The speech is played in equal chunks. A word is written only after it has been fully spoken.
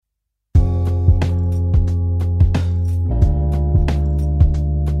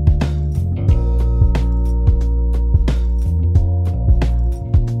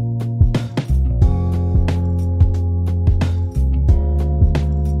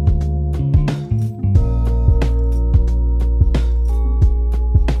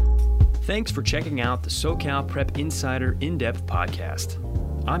Thanks for checking out the SoCal Prep Insider In-Depth podcast.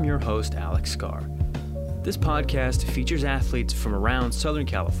 I'm your host, Alex Scar. This podcast features athletes from around Southern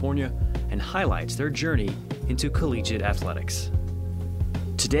California and highlights their journey into collegiate athletics.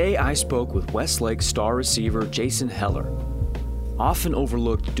 Today, I spoke with Westlake star receiver Jason Heller. Often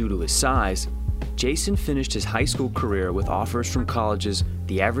overlooked due to his size, Jason finished his high school career with offers from colleges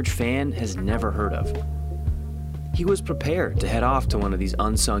the average fan has never heard of. He was prepared to head off to one of these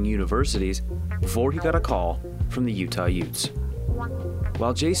unsung universities before he got a call from the Utah Utes.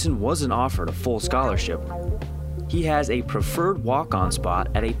 While Jason wasn't offered a full scholarship, he has a preferred walk-on spot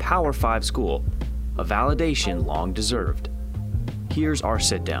at a Power 5 school, a validation long deserved. Here's our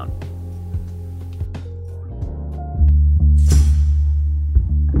sit-down.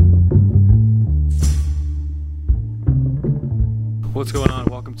 What's going on?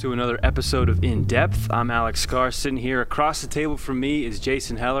 Welcome to another episode of In Depth. I'm Alex Scar. Sitting here across the table from me is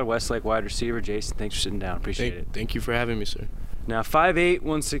Jason Heller, Westlake wide receiver. Jason, thanks for sitting down. Appreciate it. Thank you for having me, sir. Now, 5'8",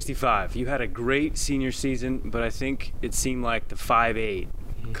 165. You had a great senior season, but I think it seemed like the 5'8",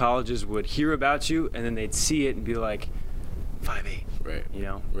 colleges would hear about you, and then they'd see it and be like, 5'8". Right. You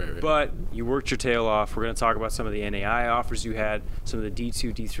know? Right. But you worked your tail off. We're going to talk about some of the NAI offers you had, some of the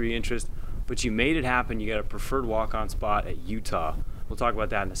D2, D3 interest, but you made it happen. You got a preferred walk-on spot at Utah. We'll talk about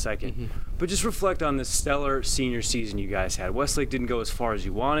that in a second. But just reflect on this stellar senior season you guys had. Westlake didn't go as far as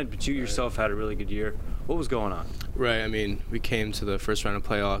you wanted, but you yourself had a really good year. What was going on? Right. I mean, we came to the first round of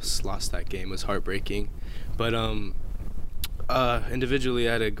playoffs, lost that game. It was heartbreaking. But individually,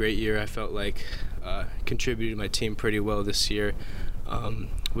 I had a great year. I felt like contributed to my team pretty well this year.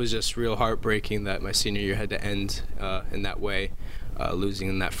 It was just real heartbreaking that my senior year had to end in that way, losing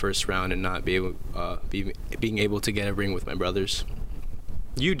in that first round and not being able to get a ring with my brothers.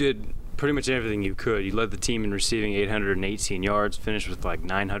 You did pretty much everything you could. You led the team in receiving 818 yards, finished with like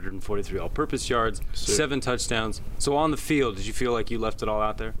 943 all-purpose yards, 7 touchdowns. So on the field, did you feel like you left it all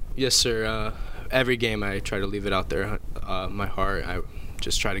out there? Yes, sir. Every game I try to leave it out there. My heart, I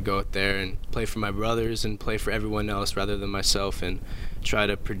just try to go out there and play for my brothers and play for everyone else rather than myself and try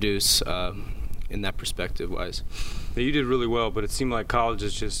to produce in that perspective-wise. Now, you did really well, but it seemed like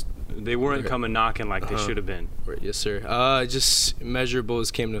colleges just they weren't coming knocking like they should have been. Yes, sir. Just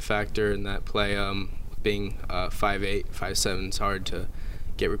measurables came to factor in that play. Being 5'8", 5'7", it's hard to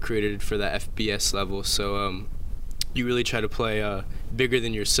get recruited for that FBS level. So you really try to play bigger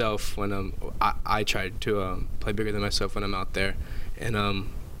than yourself when I tried to play bigger than myself when I'm out there and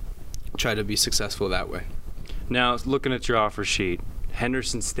try to be successful that way. Now, looking at your offer sheet,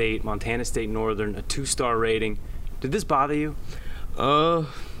 Henderson State, Montana State Northern, a 2-star rating. Did this bother you?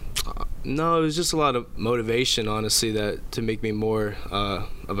 No, it was just a lot of motivation, honestly, that to make me more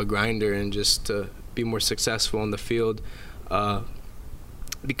of a grinder and just to be more successful on the field.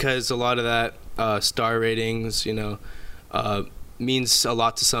 Because a lot of that star ratings, means a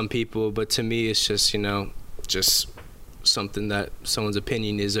lot to some people, but to me, it's just, just something that someone's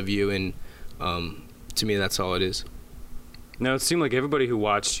opinion is of you, and to me, that's all it is. Now, it seemed like everybody who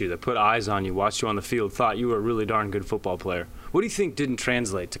watched you, that put eyes on you, watched you on the field, thought you were a really darn good football player. What do you think didn't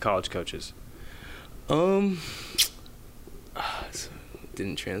translate to college coaches? Didn't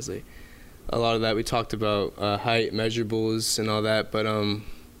translate. A lot of that we talked about height, measurables, and all that, but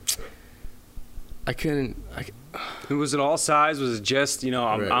I couldn't. Was it all size? Was it just I'm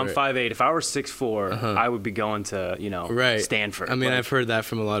 5'8"? If I were 6'4", I would be going to Stanford. I mean, I've heard that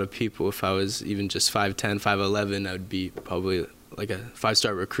from a lot of people. If I was even just 5'10", 5'11", I would be probably like a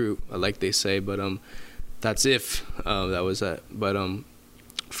 5-star recruit, like they say. But that's if that was that. But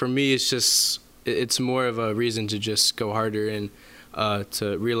for me, it's more of a reason to just go harder and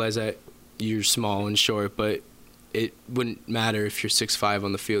to realize that you're small and short, but it wouldn't matter if you're 6'5"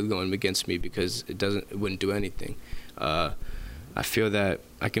 on the field going against me because it wouldn't do anything. I feel that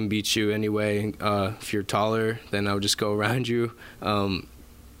I can beat you anyway. If you're taller, then I'll just go around you.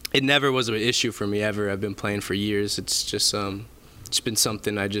 It never was an issue for me ever. I've been playing for years. It's just it's been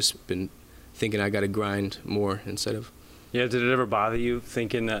something I just been thinking I got to grind more instead of. Yeah, did it ever bother you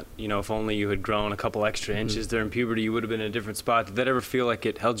thinking that, if only you had grown a couple extra inches during puberty, you would have been in a different spot? Did that ever feel like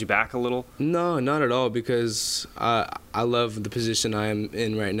it held you back a little? No, not at all, because I love the position I am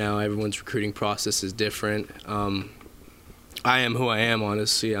in right now. Everyone's recruiting process is different. I am who I am,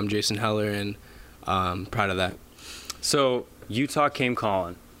 honestly. I'm Jason Heller, and I'm proud of that. So Utah came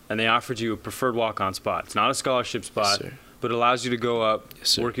calling, and they offered you a preferred walk-on spot. It's not a scholarship spot. Yes, sir. But it allows you to go up, Yes,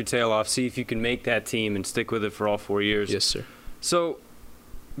 sir. work your tail off, see if you can make that team and stick with it for all 4 years. Yes, sir. So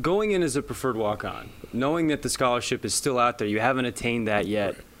going in as a preferred walk-on, knowing that the scholarship is still out there, you haven't attained that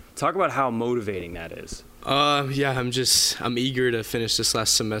yet, talk about how motivating that is. Yeah, I'm eager to finish this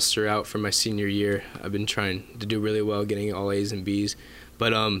last semester out for my senior year. I've been trying to do really well, getting all A's and B's,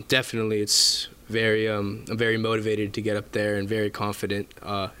 but definitely it's I'm very motivated to get up there and very confident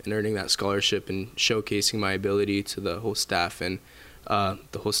in earning that scholarship and showcasing my ability to the whole staff and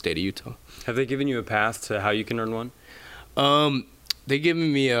the whole state of Utah. Have they given you a path to how you can earn one? They've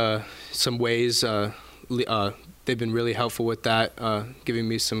given me some ways. They've been really helpful with that, giving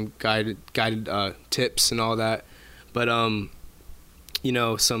me some guided tips and all that. But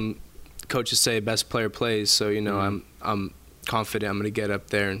some coaches say best player plays, so I'm confident I'm going to get up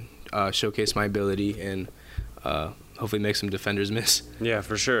there and showcase my ability and hopefully make some defenders miss. Yeah,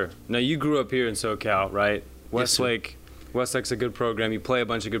 for sure. Now you grew up here in SoCal, right? Westlake. Westlake's a good program. You play a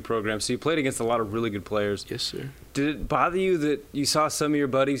bunch of good programs, so you played against a lot of really good players. Yes, sir. Did it bother you that you saw some of your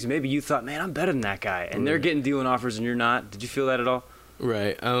buddies, maybe you thought, man, I'm better than that guy, and they're getting dealing offers and you're not? Did you feel that at all?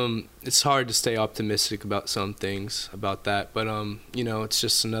 Right. It's hard to stay optimistic about some things about that, but it's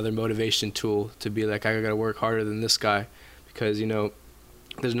just another motivation tool to be like, I gotta work harder than this guy, because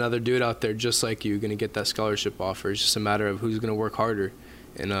there's another dude out there just like you gonna get that scholarship offer. It's just a matter of who's gonna work harder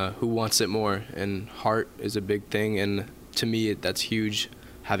and who wants it more. And heart is a big thing, and to me that's huge,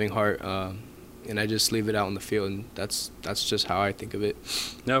 having heart. And I just leave it out on the field, and that's just how I think of it.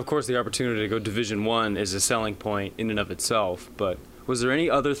 Now, of course, the opportunity to go Division I is a selling point in and of itself, but was there any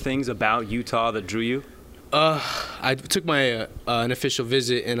other things about Utah that drew you? I took my unofficial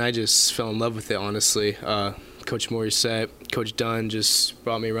visit, and I just fell in love with it, honestly. Coach Morissette, Coach Dunn just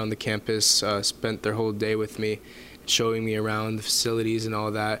brought me around the campus, spent their whole day with me, showing me around the facilities and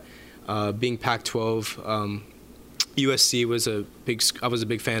all that. Being Pac-12, USC I was a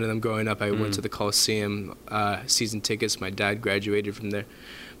big fan of them growing up. I went to the Coliseum, season tickets. My dad graduated from there.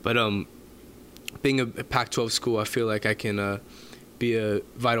 But being a Pac-12 school, I feel like I can be a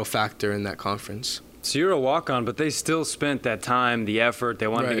vital factor in that conference. So you're a walk-on, but they still spent that time, the effort. They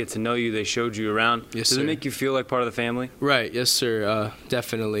wanted to get to know you. They showed you around. Yes, Does it make you feel like part of the family? Right. Yes, sir.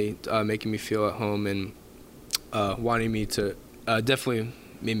 Definitely making me feel at home, and wanting me to definitely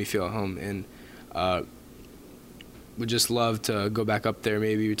made me feel at home, and would just love to go back up there.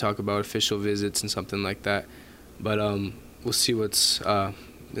 Maybe we talk about official visits and something like that. But we'll see what's in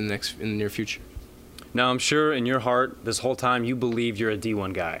the near future. Now, I'm sure in your heart this whole time you believed you're a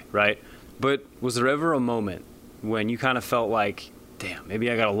D1 guy, right? But was there ever a moment when you kind of felt like, damn,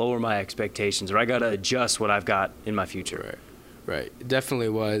 maybe I got to lower my expectations, or I got to adjust what I've got in my future? Right. It definitely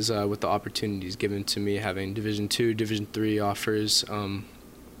was with the opportunities given to me, having Division II, Division III offers.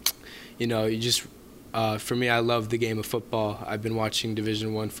 You just, for me, I love the game of football. I've been watching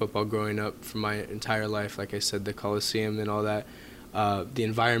Division I football growing up for my entire life. Like I said, the Coliseum and all that, the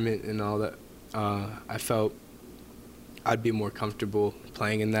environment and all that. I felt I'd be more comfortable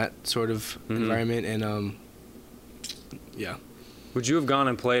playing in that sort of environment, and yeah. Would you have gone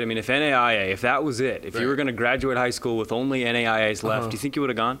and played? I mean, if NAIA, if that was it, if you were going to graduate high school with only NAIAs left, do you think you would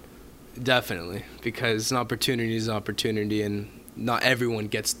have gone? Definitely, because an opportunity is an opportunity, and not everyone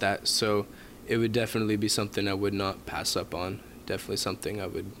gets that. So it would definitely be something I would not pass up on. Definitely something I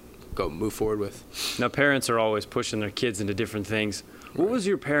would move forward with. Now, parents are always pushing their kids into different things. What was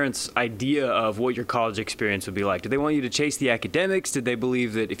your parents' idea of what your college experience would be like? Did they want you to chase the academics? Did they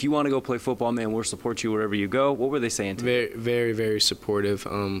believe that if you want to go play football, man, we'll support you wherever you go? What were they saying to you? Very, very, very supportive.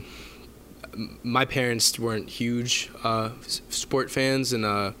 My parents weren't huge sport fans, and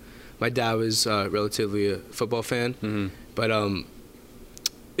my dad was relatively a football fan. But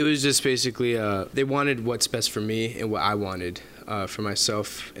it was just basically they wanted what's best for me and what I wanted for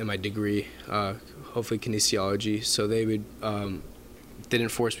myself and my degree, hopefully kinesiology. So they would didn't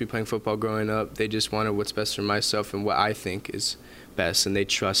force me playing football growing up. They just wanted what's best for myself and what I think is best, and they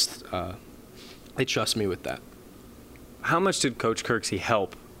trust me with that. How much did Coach Kirksey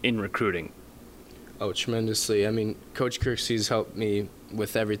help in recruiting? Oh, tremendously. I mean, Coach Kirksey's helped me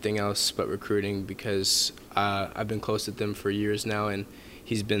with everything else but recruiting, because I've been close to them for years now, and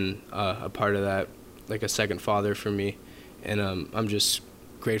he's been a part of that, like a second father for me. And I'm just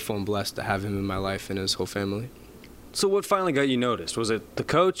grateful and blessed to have him in my life and his whole family. So what finally got you noticed? Was it the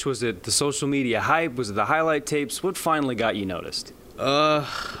coach? Was it the social media hype? Was it the highlight tapes? What finally got you noticed?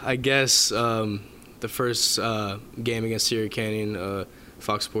 I guess the first game against Sierra Canyon,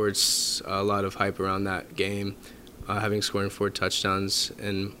 Fox Sports, a lot of hype around that game, having scoring 4 touchdowns,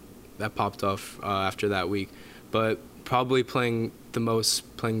 and that popped off after that week. But probably playing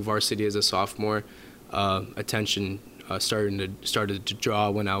varsity as a sophomore, attention started to draw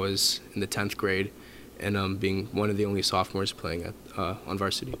when I was in the 10th grade, and being one of the only sophomores playing on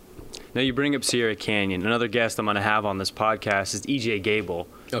varsity. Now you bring up Sierra Canyon. Another guest I'm going to have on this podcast is E.J. Gable.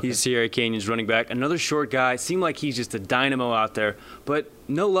 Okay. He's Sierra Canyon's running back. Another short guy. Seemed like he's just a dynamo out there, but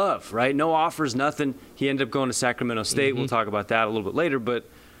no love, right? No offers, nothing. He ended up going to Sacramento State. We'll talk about that a little bit later, but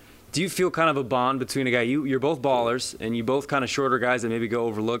do you feel kind of a bond between a guy? You're both ballers, and you both kind of shorter guys that maybe go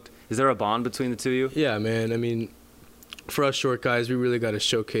overlooked. Is there a bond between the two of you? Yeah, man. I mean, for us short guys, we really got to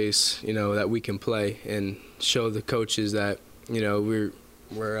showcase, that we can play and show the coaches that, we're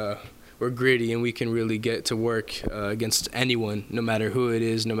gritty and we can really get to work against anyone, no matter who it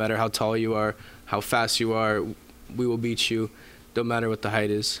is, no matter how tall you are, how fast you are. We will beat you, don't matter what the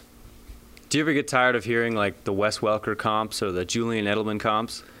height is. Do you ever get tired of hearing like the Wes Welker comps or the Julian Edelman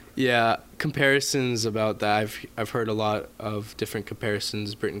comps? Yeah, comparisons about that. I've heard a lot of different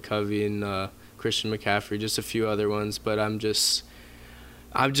comparisons, Britton Covey and Christian McCaffrey, just a few other ones, but I'm just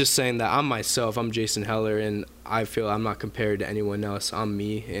saying that I'm myself. I'm Jason Heller, and I feel I'm not compared to anyone else. I'm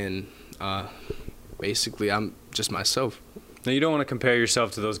me, and basically I'm just myself. Now, you don't want to compare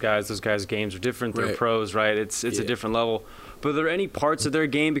yourself to those guys. Those guys' games are different. They're pros, right? It's a different level. But are there any parts of their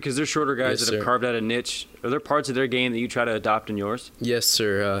game, because they're shorter guys that have carved out a niche, are there parts of their game that you try to adopt in yours? Yes,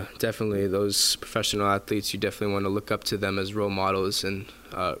 sir. Definitely. Those professional athletes, you definitely want to look up to them as role models. And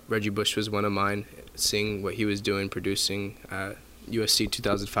Reggie Bush was one of mine, seeing what he was doing, producing at USC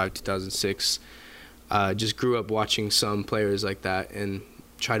 2005, 2006. Just grew up watching some players like that and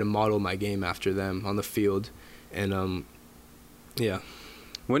try to model my game after them on the field. And, yeah.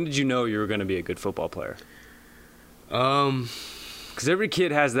 When did you know you were going to be a good football player? Because every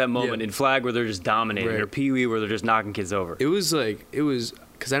kid has that moment in flag where they're just dominating, or Pee Wee where they're just knocking kids over. It was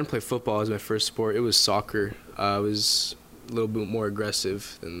because I didn't play football as my first sport. It was soccer. I was a little bit more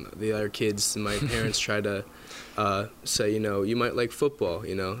aggressive than the other kids. And my parents tried to say, you might like football,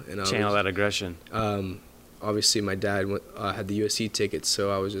 and channel that aggression. Obviously, my dad had the USC tickets, so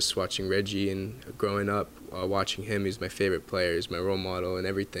I was just watching Reggie, and growing up, watching him. He's my favorite player. He's my role model, and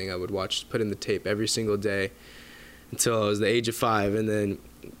everything I would watch, put in the tape every single day until I was the age of 5, and then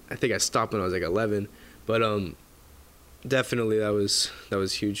I think I stopped when I was like 11. But definitely that was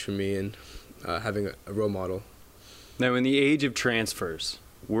huge for me, and having a role model. Now, in the age of transfers,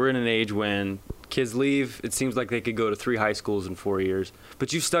 we're in an age when kids leave. It seems like they could go to 3 high schools in 4 years,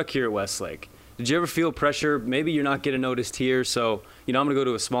 but you've stuck here at Westlake. Did you ever feel pressure? Maybe you're not getting noticed here, so I'm going to go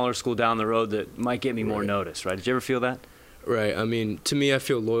to a smaller school down the road that might get me more notice, right? Did you ever feel that? Right. I mean, to me, I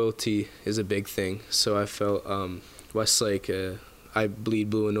feel loyalty is a big thing. So I felt Westlake, I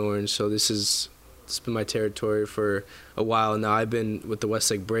bleed blue and orange, so it's been my territory for a while now. I've been with the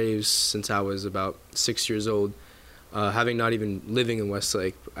Westlake Braves since I was about 6 years old. Having not even living in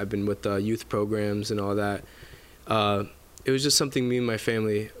Westlake, I've been with youth programs and all that. It was just something me and my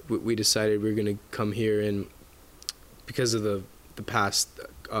family, we decided we were going to come here, and because of the past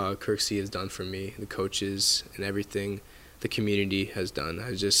Kirksey has done for me, the coaches and everything the community has done,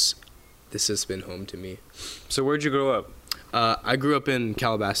 this has been home to me. So where'd you grow up? I grew up in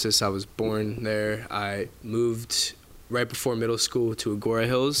Calabasas. I was born there. I moved right before middle school to Agora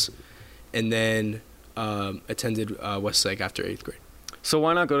Hills, and then attended Westlake after 8th grade. So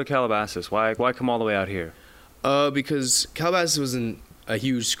why not go to Calabasas? Why come all the way out here? Because Calabasas wasn't a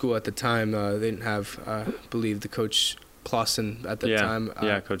huge school at the time. They didn't have, I believe, the coach Clausen at the time.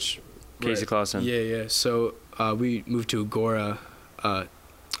 Coach Casey Clausen. Yeah. So we moved to Agora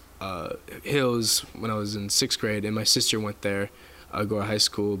Hills when I was in 6th grade, and my sister went there, Agora High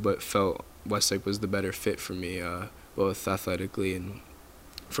School, but felt Westlake was the better fit for me, both athletically and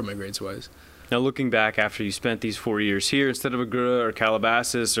for my grades wise. Now, looking back after you spent these 4 years here instead of Agora or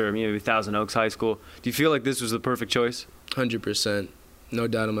Calabasas or maybe Thousand Oaks High School, do you feel like this was the perfect choice? 100%. No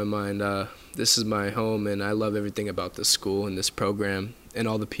doubt in my mind. This is my home, and I love everything about this school and this program and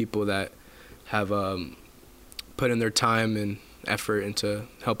all the people that have put in their time and effort into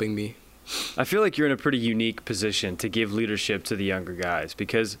helping me. I feel like you're in a pretty unique position to give leadership to the younger guys,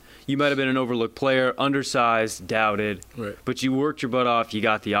 because you might have been an overlooked player, undersized, doubted, but you worked your butt off, you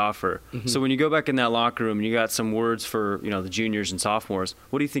got the offer. Mm-hmm. So when you go back in that locker room and you got some words for the juniors and sophomores,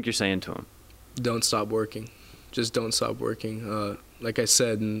 what do you think you're saying to them? Don't stop working. Just don't stop working. Like I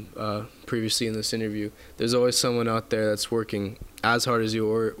said previously in this interview, there's always someone out there that's working as hard as you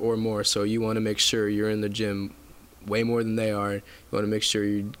or more, so you want to make sure you're in the gym way more than they are. You want to make sure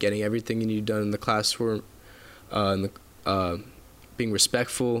you're getting everything you need done in the classroom, being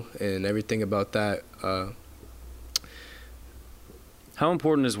respectful and everything about that. How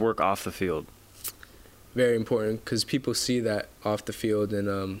important is work off the field? Very important, because people see that off the field,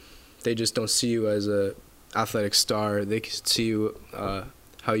 and they just don't see you as a athletic star. They can see you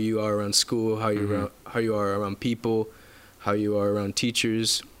how you are around school, how you are around people, how you are around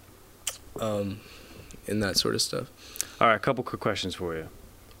teachers. and that sort of stuff. All right, a couple quick questions for you.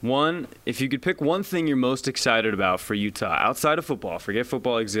 One, if you could pick one thing you're most excited about for Utah outside of football, forget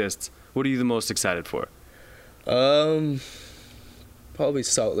football exists, what are you the most excited for? Probably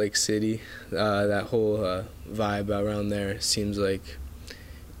Salt Lake City. That whole vibe around there seems like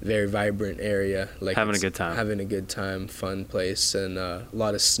a very vibrant area. Like having a good time. Having a good time, fun place, and a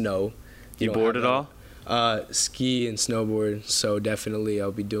lot of snow. You board at all? Ski and snowboard, so definitely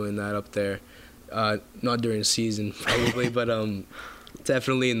I'll be doing that up there. Not during the season, probably, but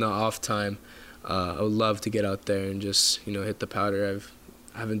definitely in the off time. I would love to get out there and just, hit the powder.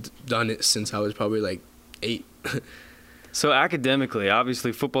 I haven't done it since I was probably like 8. So academically,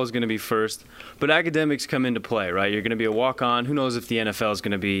 obviously football is going to be first, but academics come into play, right? You're going to be a walk-on. Who knows if the NFL is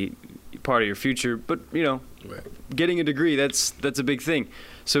going to be part of your future? But, Right. Getting a degree, that's a big thing.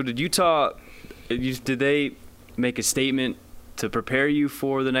 So did Utah, did they make a statement to prepare you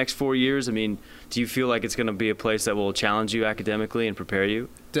for the next 4 years? I mean, do you feel like it's going to be a place that will challenge you academically and prepare you?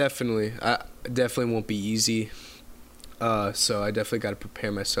 Definitely. I definitely won't be easy. So I definitely got to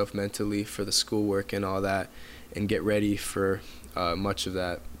prepare myself mentally for the schoolwork and all that, and get ready for much of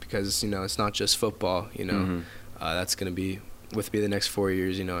that, because it's not just football. That's going to be with me the next 4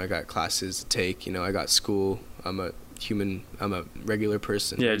 years. I got classes to take. I got school. I'm a regular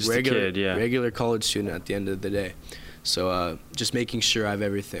person. Yeah, just a kid. Yeah, regular college student at the end of the day. So just making sure I have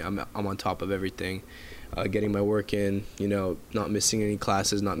everything. I'm on top of everything. Getting my work in. Not missing any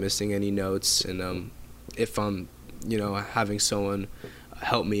classes, not missing any notes, and if I'm having someone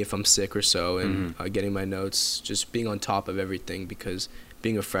help me if I'm sick or so, and getting my notes, just being on top of everything, because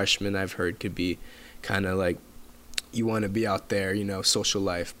being a freshman, I've heard, could be kind of like you want to be out there, social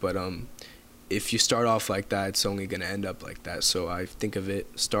life, but if you start off like that, it's only going to end up like that. So I think of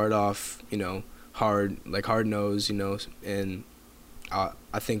it, start off, hard nose, and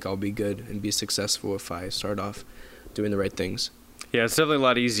I think I'll be good and be successful if I start off doing the right things. Yeah, it's definitely a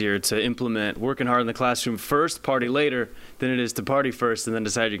lot easier to implement working hard in the classroom first, party later, than it is to party first and then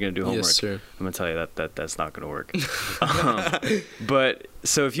decide you're going to do homework. Yes, sir. I'm going to tell you that's not going to work. But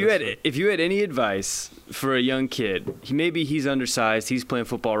so if you had any advice for a young kid, maybe he's undersized, he's playing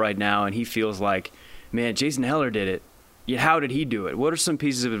football right now, and he feels like, man, Jason Heller did it. Yet how did he do it? What are some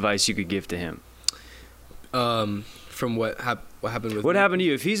pieces of advice you could give to him? From what happened with what me? happened to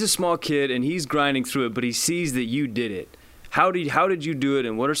you? If he's a small kid and he's grinding through it, but he sees that you did it, how did you do it,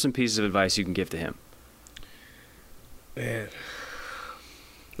 and what are some pieces of advice you can give to him? Man,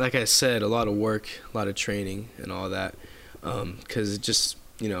 like I said, a lot of work, a lot of training, and all that, because it just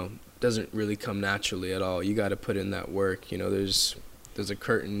doesn't really come naturally at all. You got to put in that work. There's a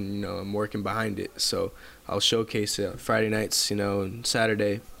curtain. I'm working behind it, so I'll showcase it on Friday nights, and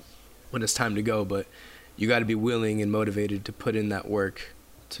Saturday when it's time to go. But you got to be willing and motivated to put in that work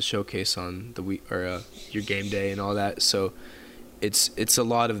to showcase on the week or your game day and all that. So it's a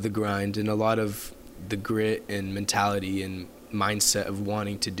lot of the grind and a lot of the grit and mentality and mindset of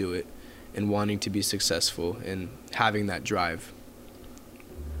wanting to do it and wanting to be successful and having that drive.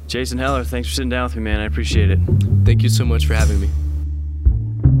 Jason Heller, thanks for sitting down with me, man. I appreciate it. Thank you so much for having me.